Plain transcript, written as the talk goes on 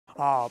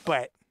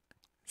But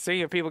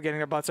seeing people getting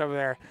their butts over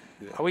there,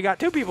 we got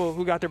 2 people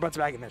who got their butts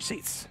back in their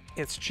seats.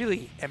 It's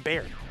Chili and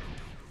Bear.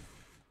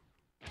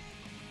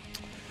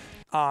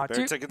 Bear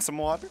taking some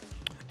water.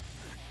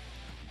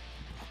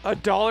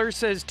 $1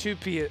 says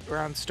 2p at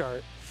round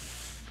start.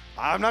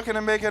 I'm not going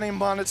to make any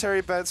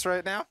monetary bets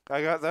right now.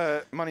 I got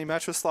the money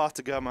match with Sloth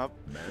to come up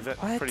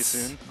pretty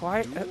soon.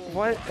 Why?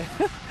 What?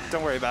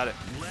 Don't worry about it.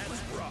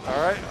 All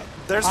right.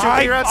 There's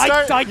 2p round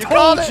start. I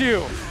told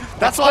you.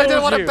 That's why I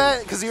didn't want to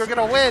bet, because you were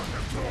going to win.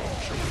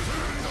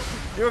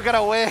 You were going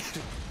to win.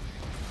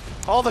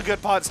 All the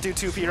good pots do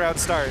 2p round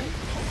start.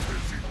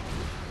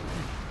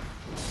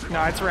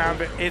 No, it's round,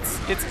 but it's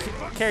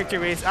character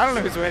based. I don't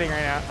know who's winning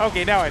right now.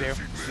 Okay, now I do.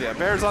 Yeah,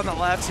 Bear's on the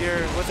left here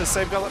with the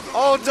same color.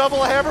 Oh,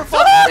 double hammer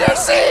fall.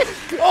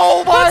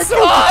 Oh my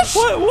gosh!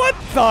 What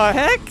the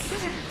heck?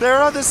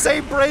 They're on the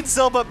same brain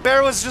cell, but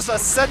Bear was just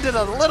ascended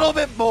a little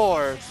bit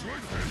more.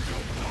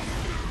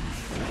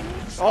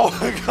 Oh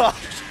my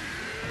gosh.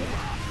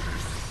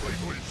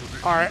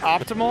 All right,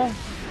 optimal.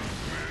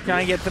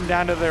 Trying to get them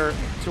down to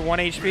 1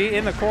 HP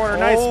in the corner.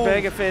 Nice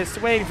Mega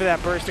Fist, waiting for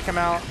that burst to come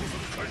out.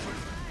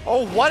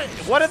 Oh, what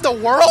in the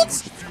world?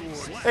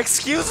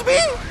 Excuse me?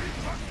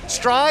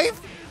 Strive?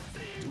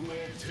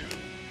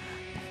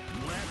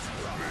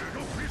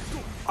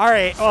 All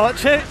right, well,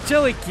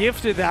 Chili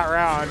gifted that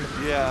round.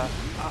 Yeah.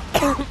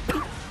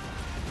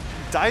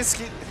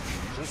 Daisuke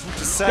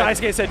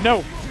said,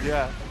 no.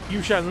 Yeah.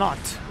 You shall not.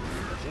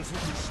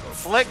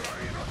 Flick.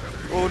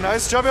 Oh,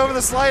 nice jump over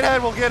the slide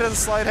head. We'll get in the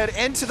slide head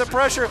into the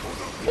pressure.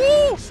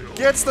 Woo!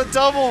 Gets the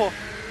double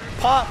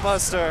pot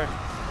buster.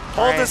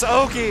 Hold this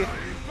Oki.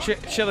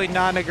 Chili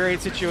not in a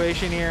great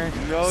situation here.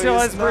 No, still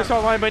has burst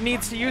online, but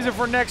needs to use it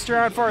for next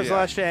round.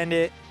 Slash to end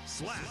it.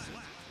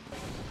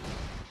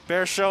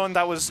 Bear showing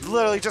that was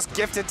literally just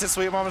gifted to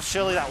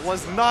Sweetmamaschili. That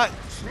was not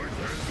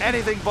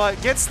anything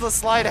but gets the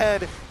slide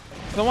head.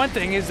 The one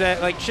thing is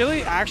that like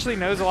Chili actually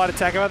knows a lot of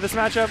tech about this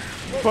matchup,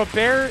 but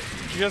Bear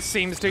just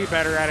seems to be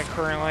better at it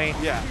currently.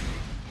 Yeah.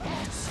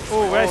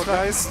 Oh,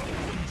 nice.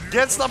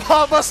 Gets the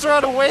pot buster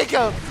on a wake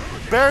up.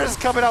 Bear is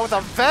coming out with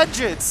a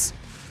vengeance.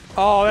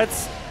 Oh,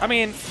 I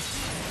mean,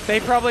 they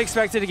probably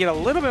expected to get a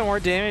little bit more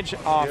damage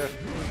off,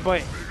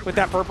 but with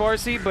that purple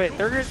RC, but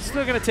they're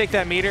still going to take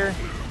that meter.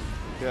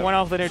 Yeah. One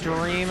off in a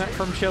dream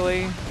from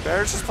Chili.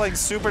 Bear's just playing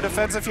super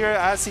defensive here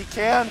as he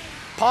can.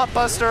 Pot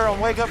buster on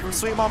wake up from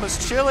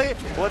Sweetmamaschili.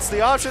 What's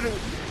the option?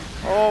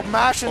 Oh,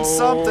 mashing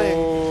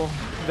something.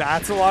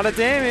 That's a lot of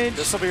damage.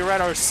 This will be red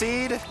or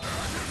seed.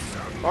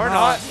 Or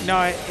not.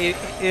 No,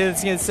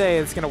 it's going to say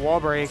it's going to wall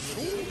break.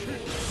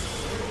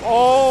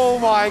 Oh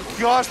my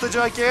gosh, the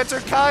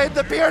Gigantor Kai and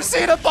the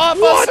PRC to pot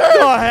buster! What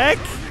the heck?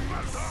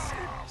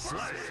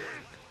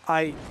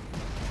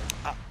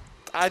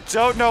 I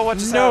don't know what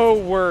just No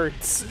happened.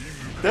 words.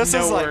 This no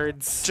is like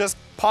words. just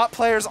pot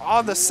players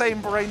on the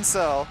same brain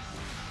cell.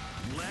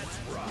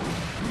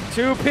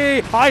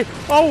 2P. Why?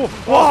 Oh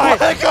my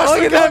gosh,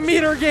 look at that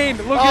meter gain.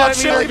 Look at that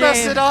Chili meter gain.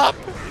 messed it up.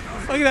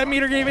 Look at that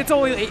meter game. It's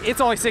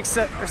only 6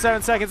 or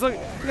 7 seconds. Look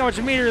how much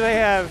meter they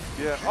have.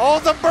 Yeah. Oh,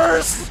 the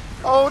burst.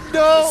 Oh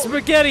no!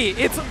 Spaghetti,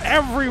 it's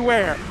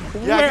everywhere.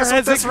 Yeah, I guess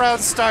let this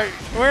round start.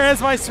 Where has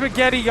my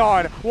spaghetti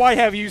gone? Why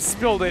have you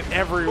spilled it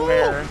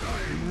everywhere?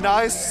 Ooh.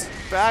 Nice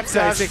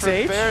backdash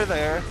from Bear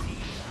there.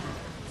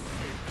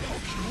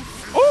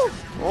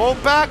 Oh,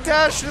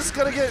 backdash is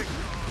gonna get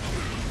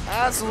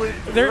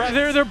absolutely.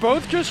 They're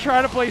both just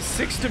trying to play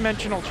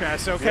 6-dimensional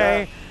chess.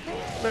 Okay.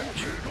 Yeah.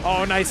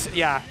 Oh, nice.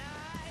 Yeah.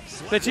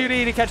 The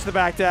 2D to catch the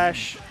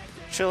backdash.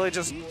 Chili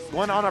just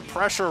went on a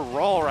pressure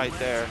roll right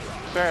there.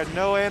 Bear had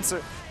no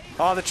answer.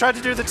 Oh, they tried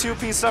to do the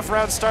 2P stuff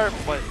round start,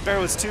 but Bear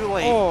was too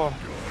late. Oh.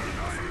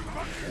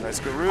 Nice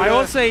Garuda. I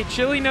will say,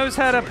 Chili knows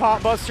how to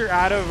pot buster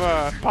out of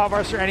pot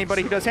buster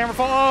anybody who does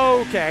hammerfall.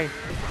 Oh, okay.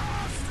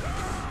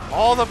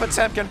 All the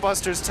Potemkin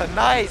busters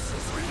tonight.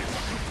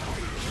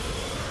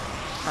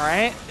 All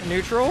right,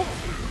 neutral.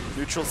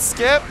 Neutral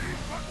skip.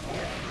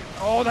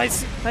 Oh,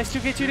 nice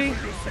 2K 2D.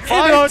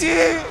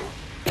 5D.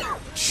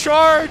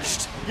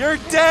 Charged. You're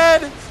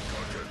dead.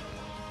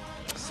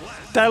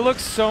 That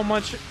looks so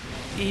much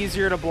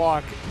easier to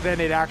block than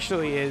it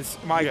actually is.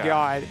 My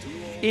God.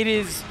 It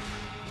is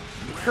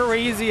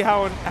crazy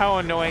how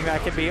annoying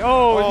that can be.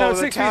 Oh, no,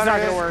 6P is not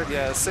going to work.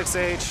 Yeah,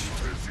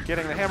 6H.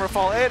 Getting the hammer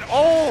fall in.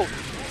 Oh!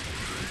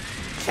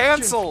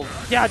 Canceled.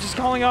 Yeah, just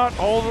calling out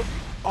all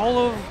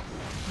of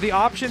the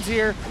options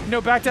here. No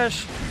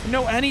backdash,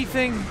 no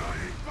anything.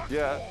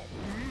 Yeah.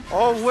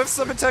 Oh, whiffs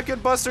the Potemkin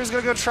Buster. He's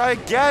going to go try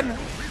again.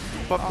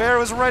 But Bear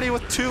was ready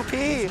with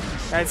 2P.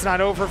 It's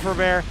not over for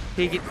Bear.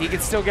 He can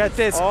still get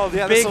this. Oh,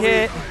 yeah, big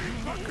hit.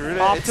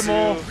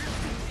 Optimal.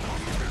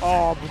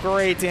 Oh,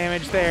 great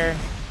damage there.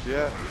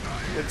 Yeah.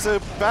 It's a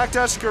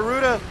backdash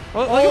Garuda.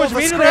 Look how much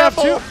meter they have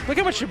too. Look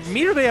how much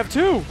meter they have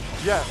too.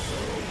 Yeah.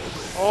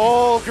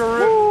 Oh,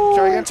 Garuda.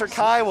 Gigantor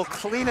Kai will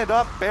clean it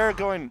up. Bear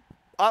going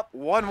up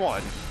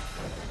 1-1.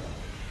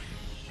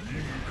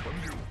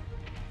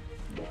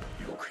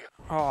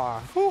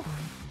 Oh,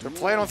 they're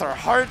playing with our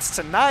hearts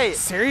tonight.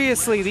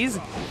 seriously, these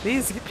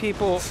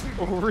people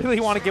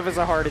really want to give us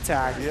a heart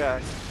attack. Yeah.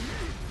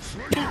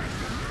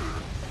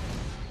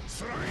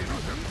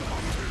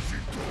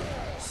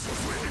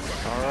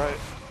 All right.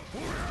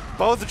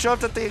 Both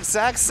jumped at the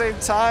exact same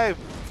time.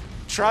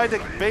 Tried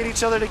to bait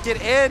each other to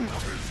get in.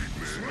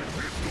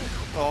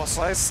 Oh,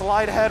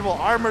 slide head will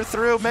armor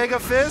through Mega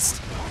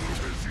Fist.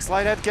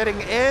 Slide head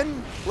getting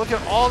in. Look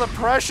at all the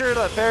pressure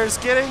that Bear's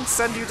getting.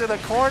 Send you to the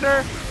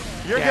corner.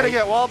 You're gonna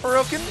get wall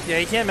broken. Yeah,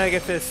 you can't Mega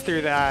Fist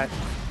through that.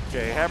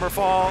 Okay, hammer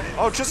fall.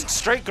 Oh, just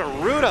straight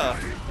Garuda.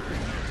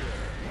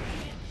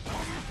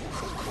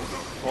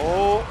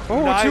 Oh,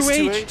 nice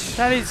 2H.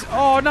 That is,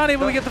 not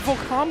able to get the full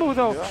combo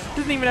though. Yeah.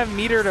 Doesn't even have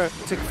meter to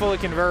fully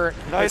convert.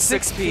 Nice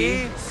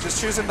 6P. Just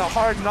choosing the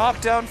hard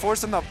knockdown,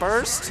 forcing the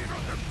burst.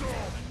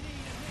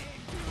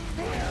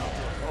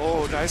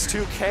 Oh, nice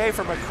 2K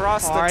from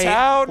across the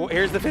town. Well,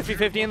 here's the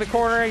 50-50 in the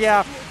corner.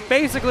 Yeah,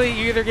 basically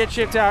you either get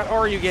shipped out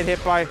or you get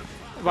hit by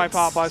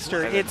Pop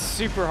Buster. It's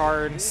super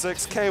hard.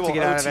 6K will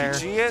get out of there.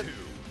 OTG it.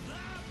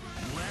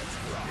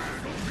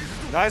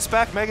 Nice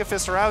back Mega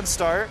Fist round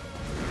start.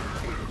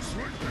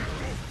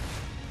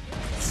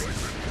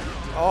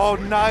 Oh,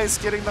 nice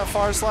getting the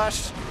far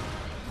slash.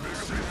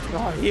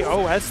 Oh, he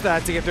OS'd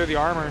that to get through the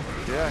armor.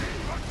 Yeah.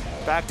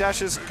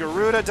 Backdashes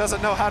Garuda,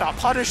 doesn't know how to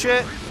punish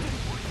it.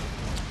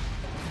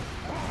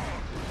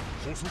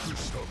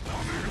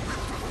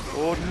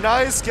 Oh,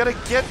 nice. Gonna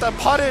get the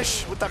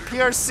punish with the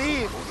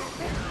PRC.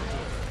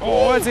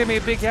 Oh, it's gonna be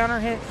a big counter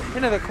hit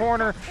into the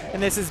corner,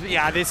 and this is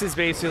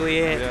basically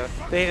it. Yeah.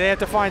 They have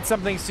to find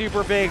something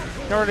super big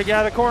in order to get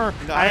out of the corner.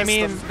 Nice. I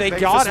mean, they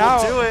Mega got Fist will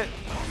out. do it,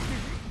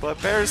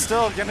 but Bear's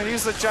still gonna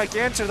use the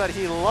Gigantor that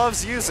he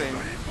loves using.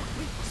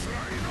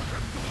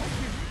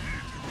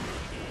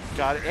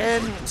 Got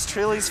in. It's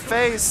Trilly's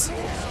face.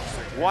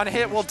 One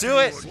hit will do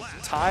it.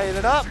 Tying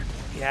it up.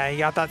 Yeah, he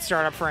got that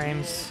startup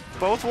frames.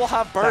 Both will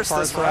have burst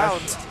this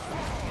round.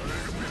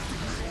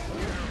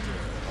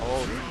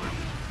 Oh,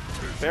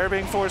 Bear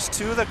being forced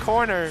to the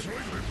corner.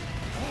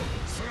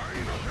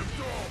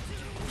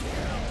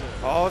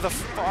 Oh, the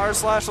far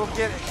slash will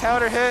get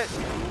counter hit.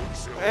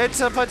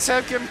 Into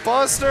Potemkin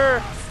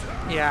Buster.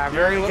 Yeah,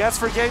 very low. Gets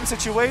for game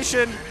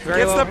situation.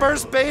 Very Gets low. the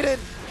burst baited.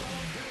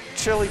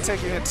 Chili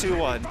taking it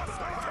 2-1.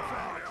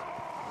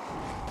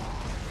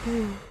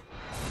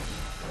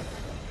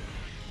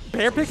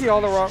 Bear picking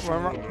all the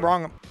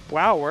wrong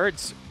wow,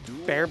 words.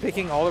 Bear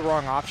picking all the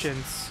wrong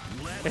options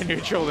in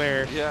neutral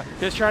there. Yeah.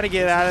 Just trying to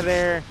get out of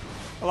there.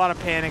 A lot of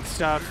panic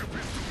stuff.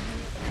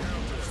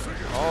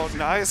 Oh,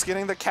 nice.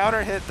 Getting the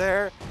counter hit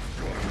there.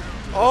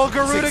 Oh,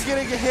 Garuda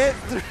getting a hit.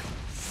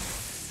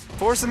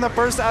 Forcing the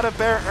burst out of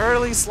Bear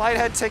early. Slide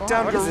head take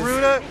down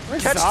Garuda.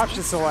 Where's his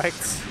option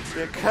select?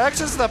 It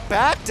catches the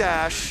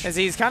backdash. As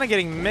he's kind of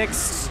getting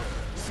mixed.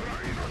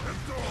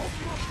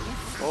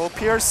 Oh,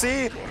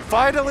 PRC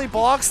finally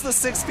blocks the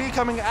 6P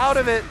coming out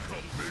of it.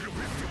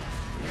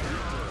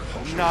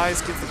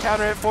 Nice, gets the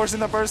counter hit, forcing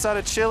the burst out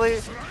of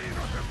Chili.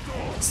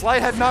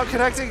 Slide head not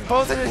connecting,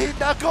 both in a heat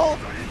knuckle.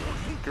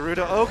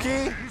 Garuda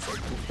Oki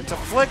into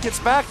flick, gets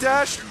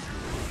backdash.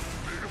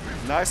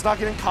 Nice, not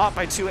getting caught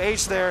by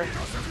 2H there.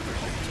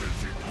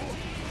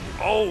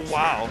 Oh,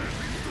 wow.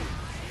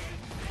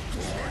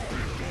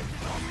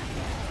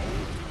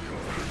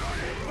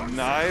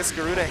 Nice,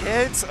 Garuda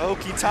hits,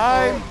 Oki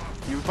time.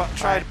 You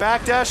tried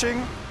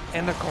backdashing.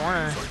 In the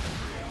corner.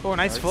 Oh,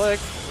 nice flick.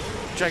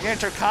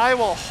 Gigantor Kai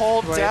will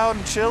hold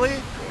down Chili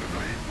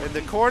in the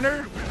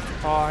corner.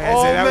 Oh,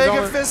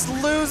 Mega Fist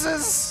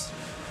loses.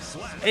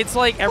 It's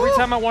like every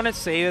time I want to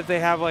say that they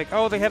have like,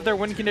 they have their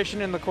win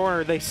condition in the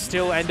corner, they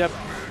still end up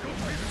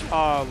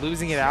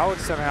losing it out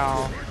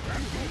somehow.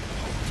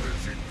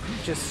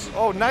 Just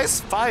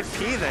nice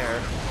 5P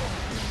there.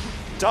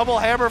 Double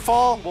hammer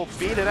fall will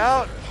beat it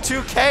out.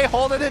 2K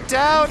holding it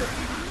down.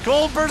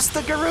 Gold burst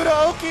the Garuda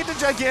Oki to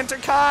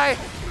Gigantor Kai.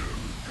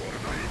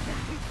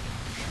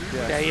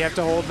 Yeah, you have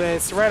to hold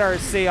this. Red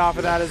RC off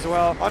of that as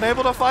well.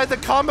 Unable to find the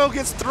combo,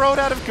 gets thrown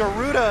out of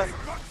Garuda.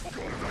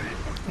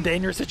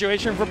 Dangerous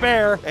situation for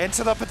Bear.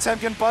 Into the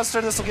Potemkin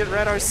Buster. This will get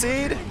Red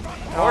RC'd.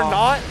 Or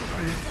not.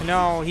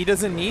 No, he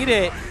doesn't need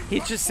it.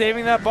 He's just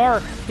saving that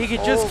bar. He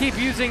could just keep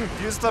using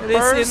Use the this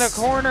burst. in the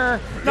corner.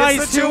 Nice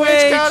Nice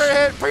 2H counter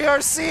hit.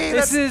 Pre-RC.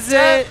 This is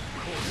it.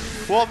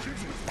 Well,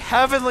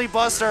 Heavenly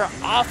Buster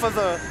off of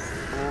the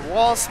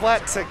wall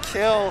splat to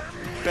kill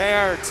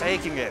Bear,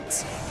 taking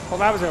it. Well,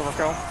 that was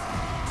overkill.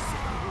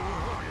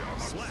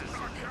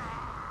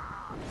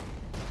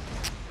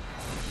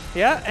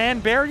 Yeah,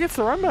 and Bear gets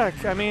the run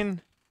back. I mean,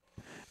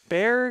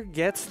 Bear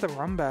gets the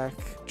run back.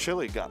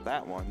 Chili got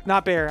that one.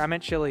 Not Bear, I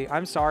meant Chili.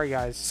 I'm sorry,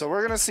 guys. So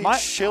we're going to see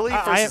Chili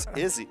versus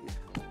Izzy.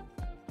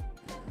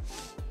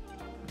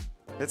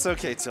 It's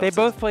okay, Tilton. They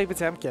both play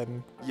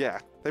Potemkin. Yeah.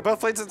 They both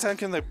played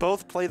Potemkin. They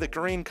both play the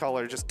green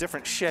color, just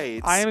different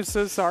shades. I am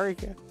so sorry.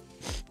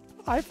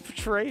 I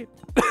betrayed.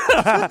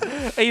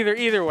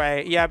 Either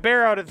way. Yeah,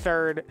 Bear out at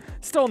third.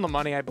 Still in the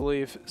money, I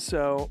believe.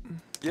 So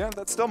yeah,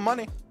 that's still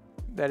money.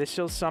 That is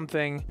still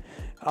something.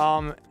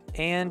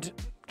 And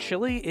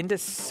Chili into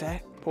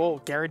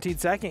guaranteed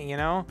second, you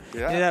know?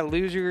 Yeah. Into that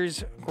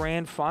losers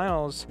grand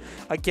finals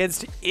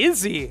against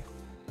Izzy.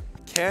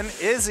 Can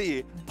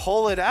Izzy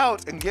pull it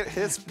out and get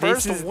his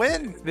first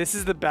win? This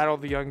is the battle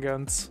of the young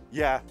guns.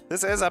 Yeah,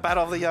 this is a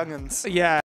battle of the youngins. Yeah.